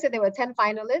finalists. Let's say there were 10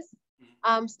 finalists.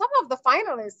 Some of the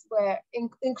finalists were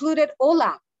included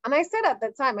Olam. And I said at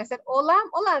the time,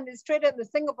 Olam is traded in the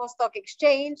Singapore Stock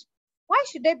Exchange. Why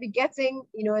should they be getting,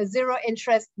 a zero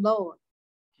interest loan?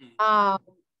 I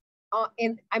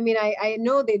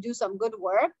know they do some good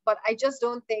work, but I just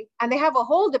don't think, and they have a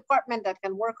whole department that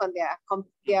can work on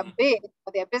their bid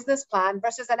or their business plan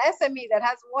versus an SME that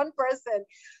has one person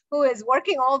who is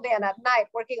working all day and at night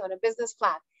working on a business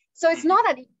plan. So it's not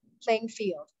an even playing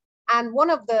field. And one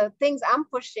of the things I'm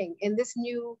pushing in this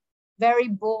new, very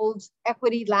bold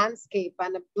equity landscape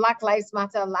and a Black Lives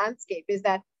Matter landscape is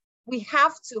that we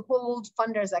have to hold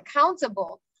funders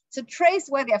accountable to trace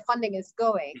where their funding is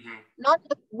going, not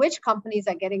just which companies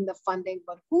are getting the funding,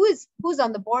 but who's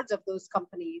on the boards of those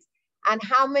companies and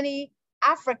how many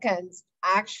Africans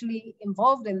are actually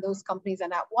involved in those companies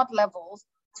and at what levels,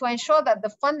 to ensure that the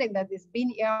funding that is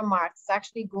being earmarked is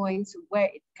actually going to where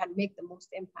it can make the most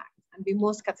impact and be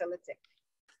most catalytic.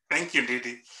 Thank you,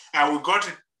 Ndidi. We'll go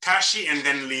to Tashi and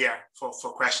then Leah for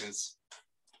questions.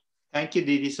 Thank you,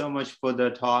 Ndidi, so much for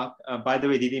the talk. By the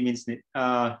way, Ndidi means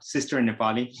sister in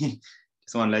Nepali.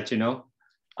 Just want to let you know.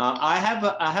 I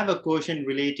have a question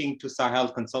relating to Sahel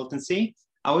consultancy.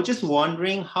 I was just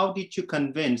wondering, how did you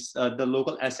convince the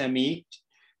local SME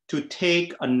to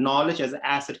take a knowledge as an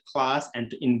asset class and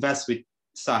to invest with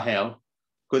Sahel?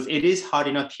 Because it is hard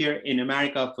enough here in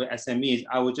America for SMEs.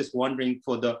 I was just wondering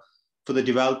for the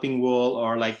developing world,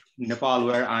 or like Nepal,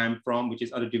 where I'm from, which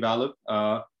is underdeveloped.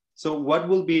 So what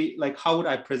will be like, how would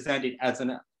I present it as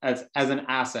an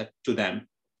asset to them,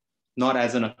 not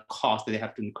as a cost that they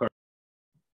have to incur?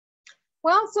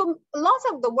 Well, so a lot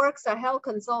of the work Sahel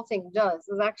Consulting does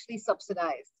is actually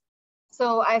subsidized.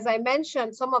 So as I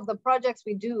mentioned, some of the projects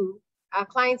we do, our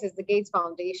clients is the Gates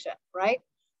Foundation, right?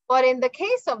 But in the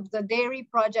case of the dairy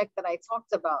project that I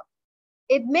talked about,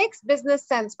 it makes business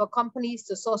sense for companies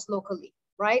to source locally,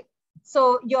 right?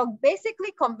 So you're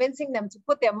basically convincing them to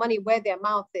put their money where their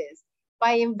mouth is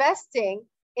by investing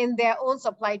in their own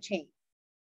supply chain,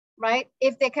 right?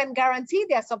 If they can guarantee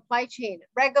their supply chain,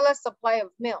 regular supply of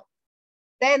milk,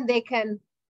 then they can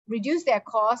reduce their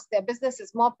costs, their business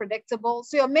is more predictable.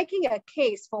 So you're making a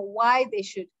case for why they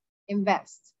should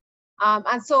invest.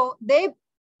 And so they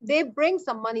bring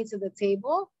some money to the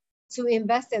table to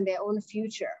invest in their own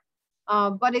future.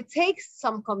 But it takes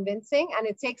some convincing and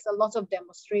it takes a lot of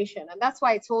demonstration. And that's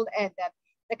why I told Ed that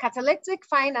the catalytic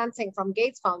financing from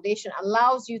Gates Foundation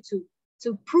allows you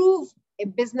to prove a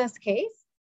business case,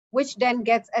 which then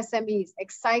gets SMEs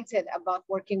excited about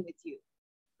working with you.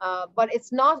 But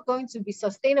it's not going to be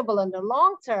sustainable in the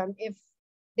long term if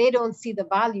they don't see the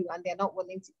value and they're not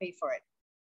willing to pay for it.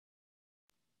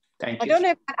 Thank you. I don't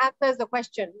know if that answers the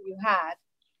question you had,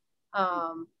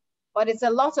 but it's a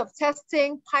lot of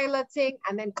testing, piloting,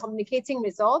 and then communicating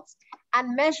results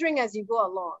and measuring as you go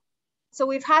along. So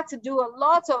we've had to do a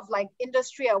lot of like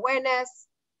industry awareness,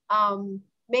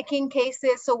 making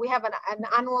cases. So we have an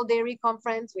annual dairy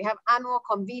conference. We have annual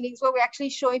convenings where we're actually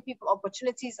showing people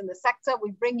opportunities in the sector.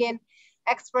 We bring in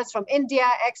experts from India,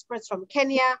 experts from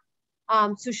Kenya,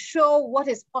 to show what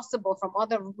is possible from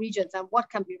other regions and what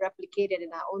can be replicated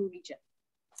in our own region.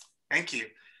 Thank you.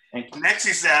 Thank you. Next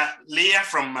is Leah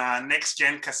from Next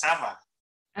Gen Cassava.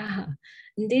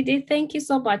 Ndidi, thank you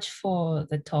so much for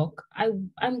the talk.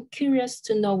 I'm curious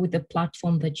to know, with the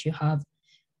platform that you have,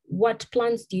 what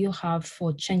plans do you have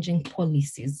for changing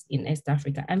policies in East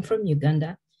Africa? I'm from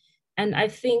Uganda, and I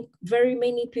think very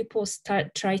many people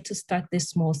try to start these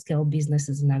small scale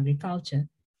businesses in agriculture,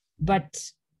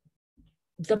 but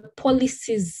the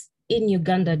policies in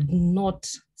Uganda do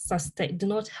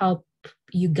not help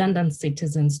Ugandan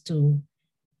citizens to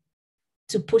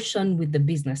push on with the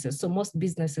businesses. So most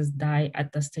businesses die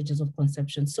at the stages of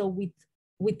conception. So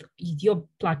with your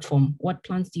platform, what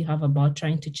plans do you have about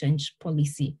trying to change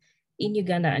policy in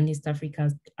Uganda and East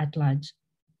Africa at large?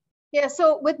 Yeah,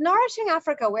 so with Nourishing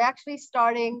Africa, we're actually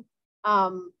starting,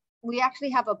 we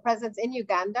actually have a presence in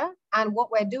Uganda, and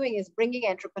what we're doing is bringing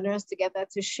entrepreneurs together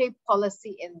to shape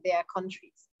policy in their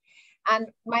countries.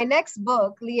 And my next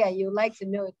book, Leah, you'd like to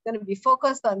know, it's going to be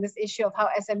focused on this issue of how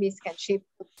SMEs can shape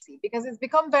policy, because it's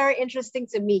become very interesting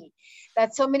to me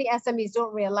that so many SMEs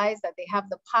don't realize that they have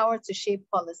the power to shape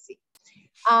policy.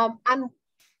 And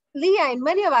Leah, in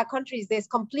many of our countries, there's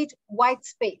complete white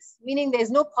space, meaning there's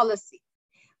no policy.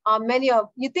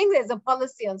 You think there's a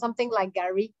policy on something like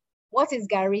Gari. What is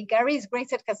Gari? Gari is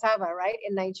grated cassava, right,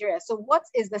 in Nigeria. So what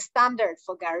is the standard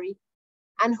for Gari?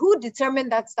 And who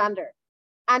determined that standard?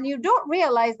 And you don't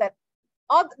realize that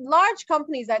all large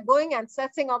companies are going and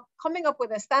coming up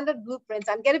with a standard blueprint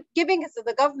and giving it to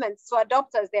the government to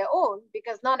adopt as their own,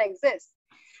 because none exists.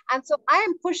 And so I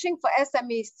am pushing for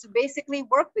SMEs to basically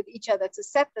work with each other to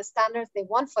set the standards they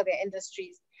want for their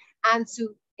industries and to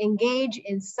engage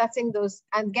in setting those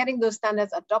and getting those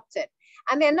standards adopted.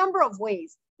 And there are a number of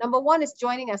ways. Number one is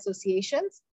joining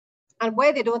associations, and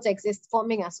where they don't exist,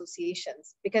 forming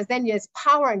associations, because then there's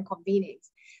power in convenience.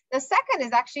 The second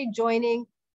is actually joining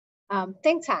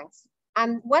think tanks.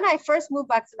 And when I first moved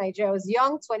back to Nigeria, I was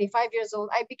young, 25 years old.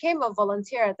 I became a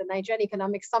volunteer at the Nigerian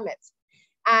Economic Summit.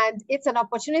 And it's an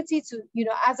opportunity to,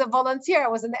 as a volunteer, I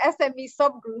was in the SME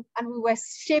subgroup, and we were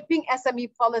shaping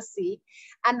SME policy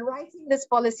and writing this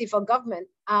policy for government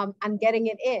and getting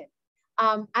it in.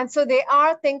 And so there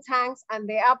are think tanks and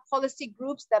there are policy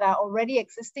groups that are already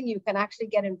existing. You can actually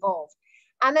get involved.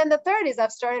 And then the third is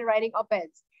I've started writing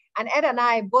op-eds. And Ed and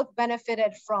I both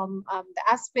benefited from the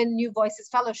Aspen New Voices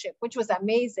Fellowship, which was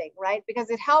amazing, right? Because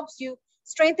it helps you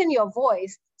strengthen your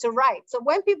voice to write. So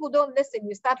when people don't listen,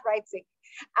 you start writing.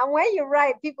 And when you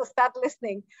write, people start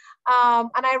listening.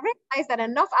 And I realized that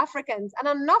enough Africans and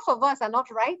enough of us are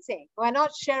not writing. We're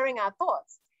not sharing our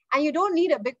thoughts. And you don't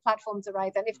need a big platform to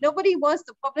write. And if nobody wants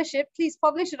to publish it, please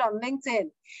publish it on LinkedIn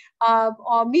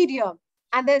or Medium,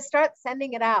 and then start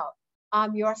sending it out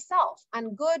yourself.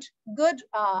 And good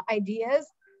ideas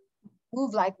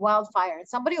move like wildfire. And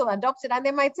somebody will adopt it and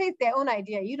they might say it's their own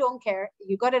idea. You don't care.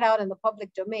 You got it out in the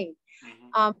public domain.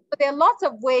 But there are lots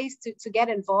of ways to get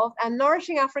involved. And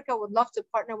Nourishing Africa would love to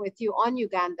partner with you on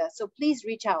Uganda. So please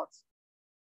reach out.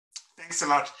 Thanks a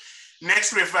lot.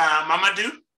 Next with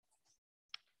Mamadou.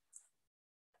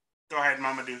 Go ahead,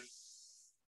 Mamadou.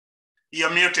 You're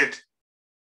muted.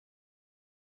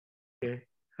 Okay.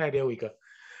 Hi, there we go.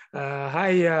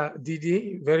 Hi,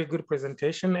 Didi. Very good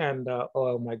presentation. And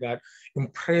oh my God,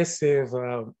 impressive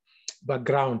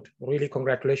background. Really,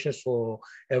 congratulations for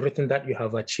everything that you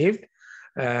have achieved.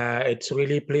 It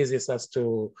really pleases us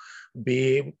to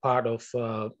be part of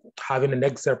having an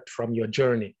excerpt from your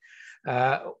journey.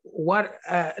 There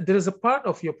is a part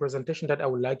of your presentation that I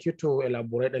would like you to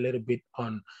elaborate a little bit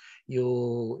on.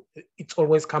 It's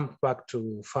always come back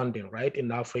to funding, right? In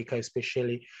Africa,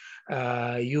 especially.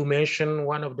 You mentioned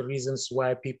one of the reasons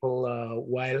why people,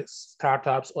 while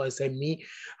startups or SME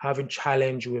having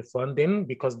challenge with funding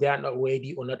because they are not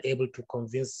ready or not able to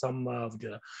convince some of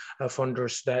the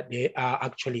funders that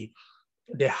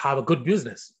they have a good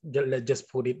business. Let's just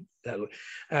put it that way.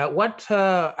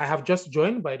 I have just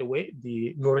joined, by the way,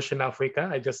 the Nourishing Africa.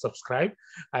 I just subscribed.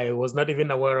 I was not even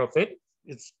aware of it.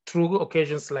 It's through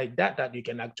occasions like that that you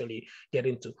can actually get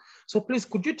into. So please,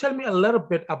 could you tell me a little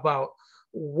bit about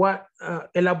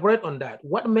elaborate on that?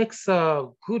 What makes a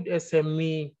good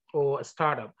SME or a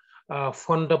startup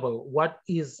fundable? What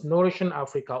is Nourishing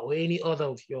Africa or any other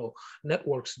of your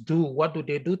networks do? What do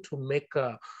they do to make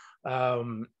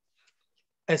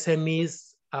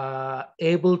SMEs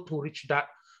able to reach that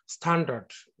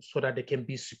standard so that they can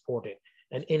be supported?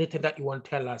 And anything that you want to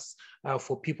tell us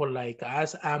for people like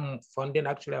us. I'm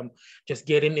just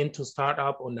getting into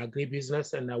startup on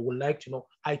agribusiness, and I would like to know,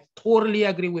 I totally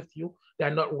agree with you.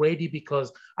 They're not ready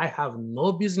because I have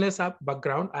no business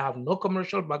background. I have no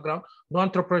commercial background, no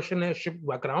entrepreneurship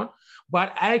background,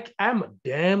 but I am a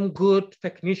damn good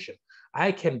technician.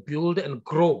 I can build and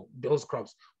grow those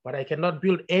crops, but I cannot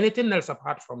build anything else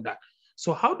apart from that.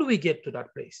 So how do we get to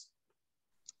that place?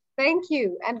 Thank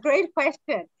you, and great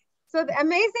question. So the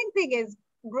amazing thing is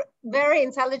very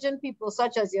intelligent people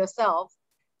such as yourself,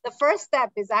 the first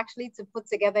step is actually to put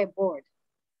together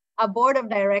a board of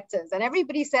directors. And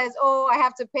everybody says, oh, I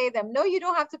have to pay them. No, you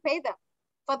don't have to pay them.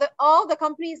 For all the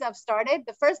companies I've started,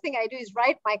 the first thing I do is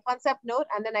write my concept note,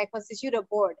 and then I constitute a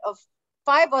board of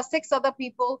 5 or 6 other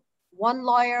people, 1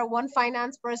 lawyer, 1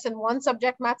 finance person, 1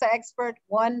 subject matter expert,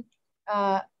 1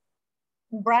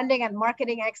 branding and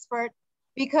marketing expert,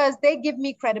 because they give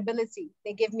me credibility.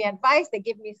 They give me advice, they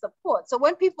give me support. So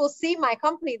when people see my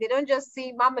company, they don't just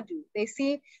see Mamadou. They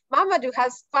see Mamadou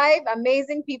has 5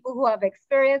 amazing people who have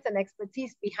experience and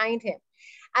expertise behind him.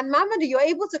 And Mamadou, you're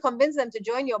able to convince them to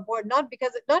join your board, not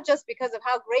just because of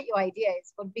how great your idea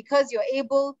is, but because you're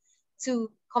able to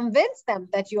convince them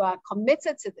that you are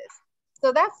committed to this.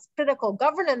 So that's critical.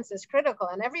 Governance is critical.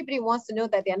 And everybody wants to know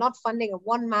that they're not funding a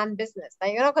one-man business,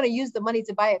 that you're not going to use the money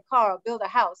to buy a car or build a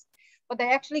house, but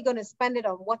they're actually going to spend it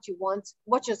on what you want,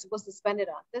 what you're supposed to spend it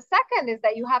on. The second is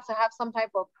that you have to have some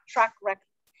type of track record.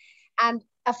 And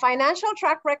a financial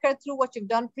track record through what you've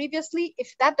done previously,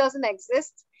 if that doesn't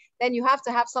exist, then you have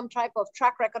to have some type of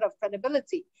track record of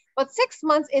credibility. But 6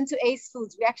 months into AACE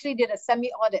Foods, we actually did a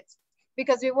semi-audit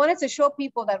because we wanted to show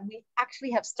people that we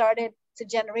actually have started to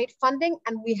generate funding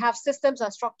and we have systems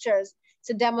and structures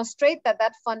to demonstrate that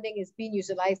that funding is being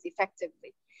utilized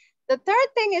effectively. The third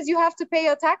thing is you have to pay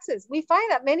your taxes. We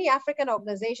find that many African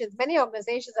organizations, many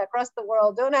organizations across the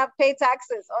world don't have paid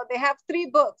taxes, or they have 3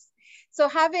 books. So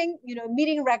having,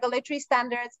 meeting regulatory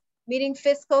standards, meeting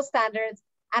fiscal standards,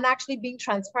 and actually being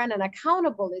transparent and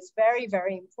accountable is very,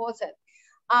 very important.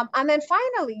 And then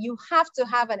finally, you have to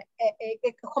have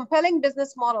a compelling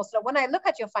business model. So when I look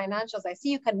at your financials, I see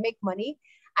you can make money.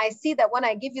 I see that when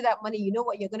I give you that money, you know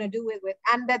what you're going to do with it,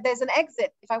 and that there's an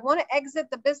exit. If I want to exit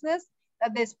the business,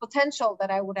 that there's potential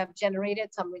that I would have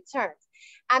generated some returns.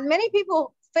 And many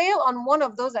people fail on one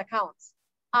of those accounts.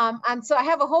 And so I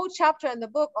have a whole chapter in the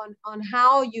book on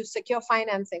how you secure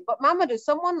financing. But Mamadou,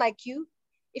 someone like you,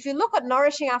 If you look at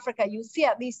Nourishing Africa, you see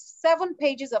at least 7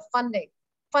 pages of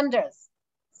funders,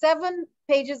 7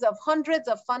 pages of hundreds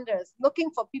of funders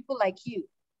looking for people like you.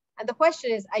 And the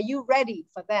question is, are you ready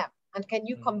for them? And can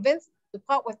you convince them to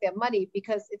part with their money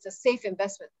because it's a safe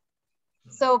investment?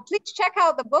 So please check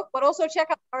out the book, but also check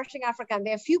out Nourishing Africa. And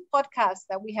there are a few podcasts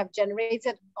that we have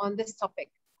generated on this topic.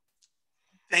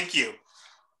 Thank you.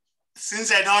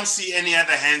 Since I don't see any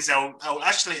other hands, I'll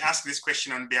actually ask this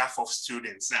question on behalf of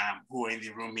students who are in the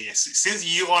room here. Since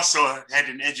you also had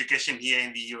an education here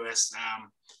in the US,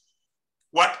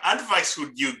 what advice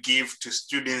would you give to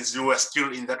students who are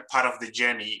still in that part of the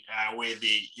journey where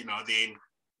they're in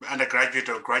undergraduate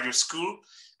or graduate school,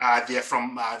 they're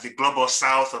from the global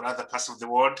South or other parts of the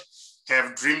world,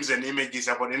 have dreams and images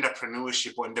about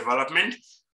entrepreneurship or development?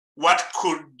 What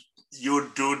could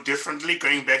you do differently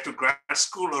going back to grad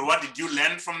school, or what did you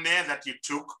learn from there that you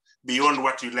took beyond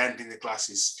what you learned in the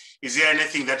classes? Is there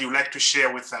anything that you'd like to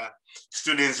share with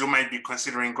students who might be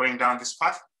considering going down this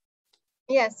path?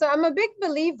 Yeah, so I'm a big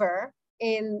believer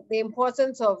in the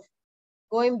importance of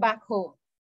going back home.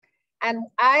 And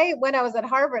when I was at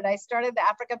Harvard, I started the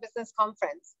Africa Business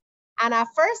Conference. And our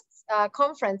first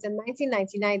conference in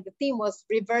 1999, the theme was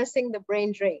reversing the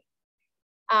brain drain.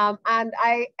 And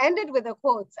I ended with a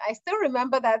quote. I still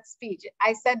remember that speech.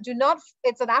 I said,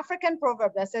 it's an African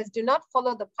proverb that says, do not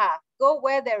follow the path. Go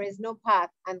where there is no path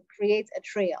and create a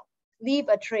trail. Leave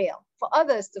a trail for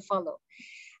others to follow.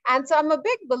 And so I'm a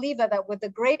big believer that with the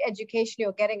great education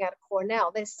you're getting at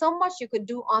Cornell, there's so much you could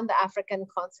do on the African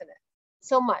continent,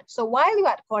 so much. So while you're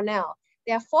at Cornell,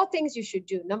 there are 4 things you should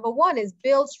do. Number 1 is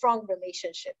build strong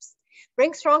relationships.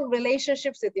 Bring strong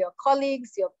relationships with your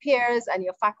colleagues, your peers, and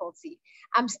your faculty.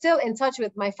 I'm still in touch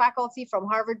with my faculty from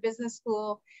Harvard Business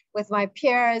School, with my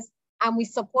peers, and we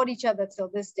support each other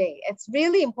till this day. It's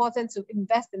really important to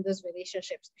invest in those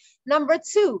relationships. Number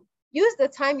 2, use the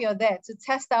time you're there to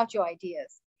test out your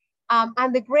ideas.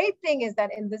 And the great thing is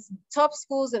that in these top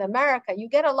schools in America, you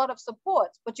get a lot of support,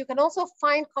 but you can also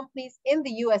find companies in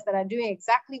the US that are doing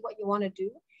exactly what you want to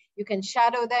do. You can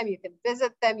shadow them, you can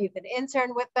visit them, you can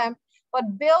intern with them,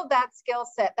 but build that skill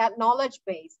set, that knowledge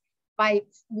base by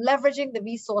leveraging the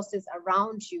resources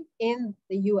around you in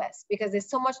the US, because there's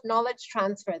so much knowledge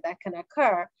transfer that can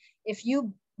occur if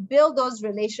you build those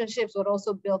relationships, but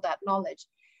also build that knowledge.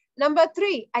 Number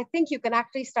 3, I think you can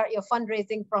actually start your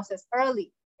fundraising process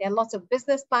early. There are lots of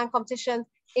business plan competitions,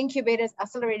 incubators,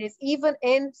 accelerators, even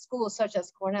in schools such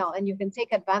as Cornell, and you can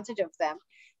take advantage of them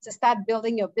to start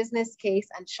building your business case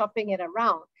and shopping it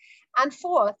around. And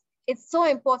 4th, it's so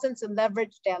important to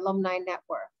leverage the alumni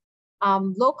network,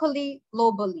 locally,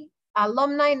 globally.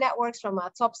 Alumni networks from our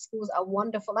top schools are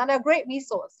wonderful and a great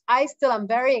resource. I still am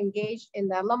very engaged in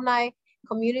the alumni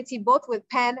community, both with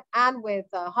Penn and with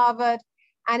Harvard,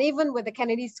 and even with the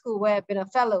Kennedy School, where I've been a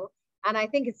fellow. And I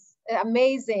think it's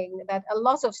amazing that a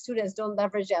lot of students don't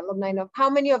leverage the alumni.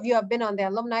 How many of you have been on the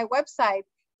alumni website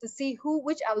to see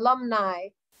which alumni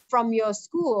from your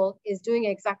school is doing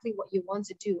exactly what you want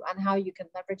to do and how you can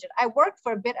leverage it? I worked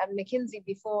for a bit at McKinsey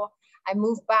before I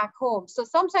moved back home. So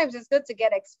sometimes it's good to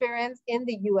get experience in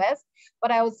the US, but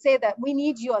I would say that we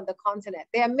need you on the continent.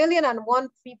 There are 1,000,001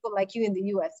 people like you in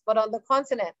the US, but on the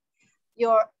continent,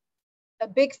 you're a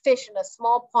big fish in a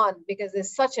small pond because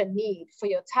there's such a need for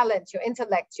your talent, your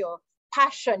intellect, your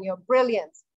passion, your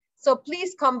brilliance. So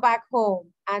please come back home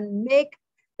and make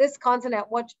this continent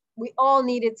what we all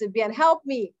need it to be, and help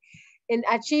me in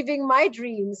achieving my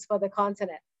dreams for the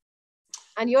continent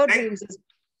and your dreams as well.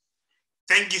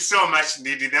 Thank you so much,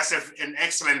 Ndidi. That's an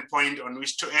excellent point on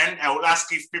which to end. I will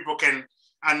ask if people can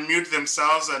unmute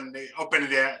themselves and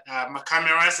open their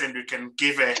cameras, and we can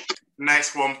give a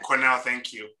nice warm Cornell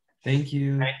thank you. Thank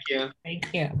you. Thank you.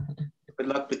 Thank you. Good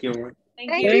luck with your work.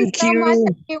 Thank you so much,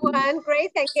 everyone.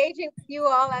 Great engaging with you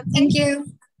all. And thank you.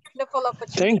 Wonderful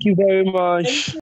opportunity. Thank you very much.